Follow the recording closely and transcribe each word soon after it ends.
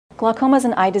Glaucoma is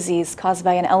an eye disease caused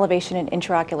by an elevation in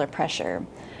intraocular pressure.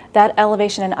 That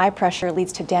elevation in eye pressure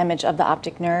leads to damage of the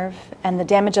optic nerve, and the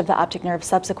damage of the optic nerve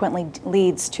subsequently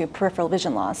leads to peripheral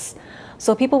vision loss.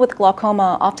 So people with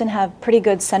glaucoma often have pretty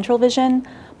good central vision,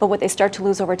 but what they start to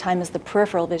lose over time is the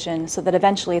peripheral vision, so that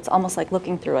eventually it's almost like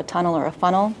looking through a tunnel or a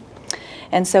funnel.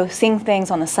 And so seeing things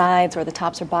on the sides or the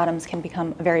tops or bottoms can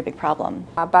become a very big problem.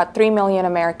 About 3 million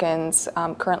Americans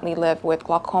currently live with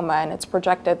glaucoma, and it's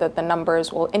projected that the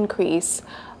numbers will increase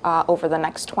over the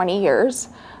next 20 years.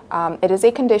 It is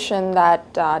a condition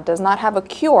that does not have a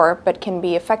cure, but can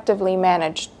be effectively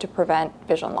managed to prevent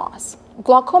vision loss.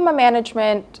 Glaucoma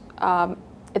management,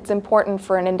 it's important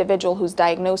for an individual who's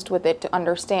diagnosed with it to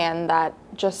understand that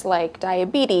just like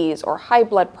diabetes or high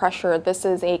blood pressure, this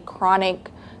is a chronic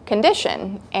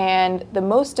condition, and the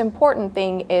most important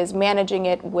thing is managing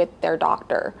it with their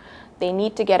doctor. They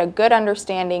need to get a good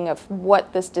understanding of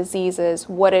what this disease is,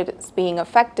 what it's being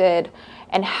affected,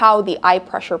 and how the eye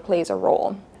pressure plays a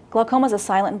role. Glaucoma is a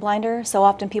silent blinder, so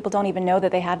often people don't even know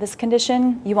that they have this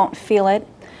condition. You won't feel it.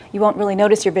 You won't really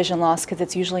notice your vision loss because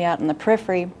it's usually out in the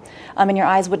periphery, and your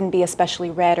eyes wouldn't be especially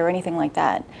red or anything like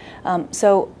that.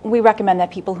 So we recommend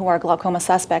that people who are glaucoma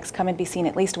suspects come and be seen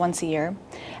at least once a year,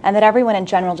 and that everyone in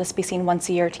general just be seen once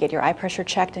a year to get your eye pressure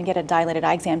checked and get a dilated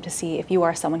eye exam to see if you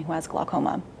are someone who has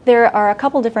glaucoma. There are a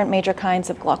couple different major kinds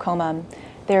of glaucoma.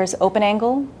 There's open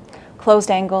angle, closed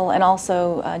angle, and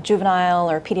also juvenile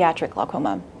or pediatric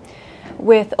glaucoma.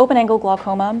 With open-angle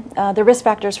glaucoma, the risk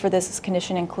factors for this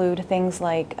condition include things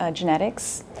like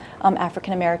genetics,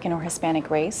 African American or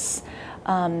Hispanic race,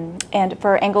 and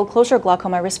for angle closure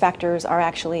glaucoma, risk factors are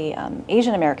actually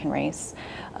Asian American race,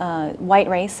 white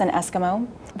race, and Eskimo.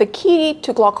 The key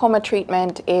to glaucoma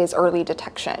treatment is early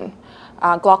detection.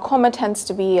 Glaucoma tends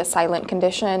to be a silent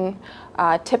condition.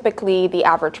 Typically, the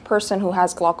average person who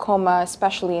has glaucoma,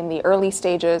 especially in the early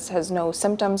stages, has no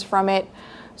symptoms from it.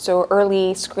 So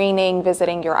early screening,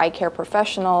 visiting your eye care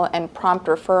professional, and prompt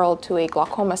referral to a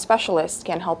glaucoma specialist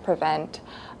can help prevent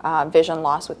vision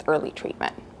loss with early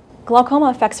treatment. Glaucoma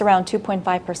affects around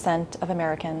 2.5% of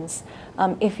Americans.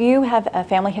 If you have a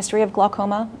family history of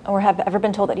glaucoma, or have ever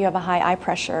been told that you have a high eye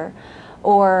pressure,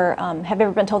 or have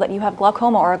ever been told that you have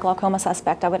glaucoma or a glaucoma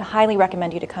suspect, I would highly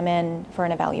recommend you to come in for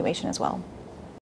an evaluation as well.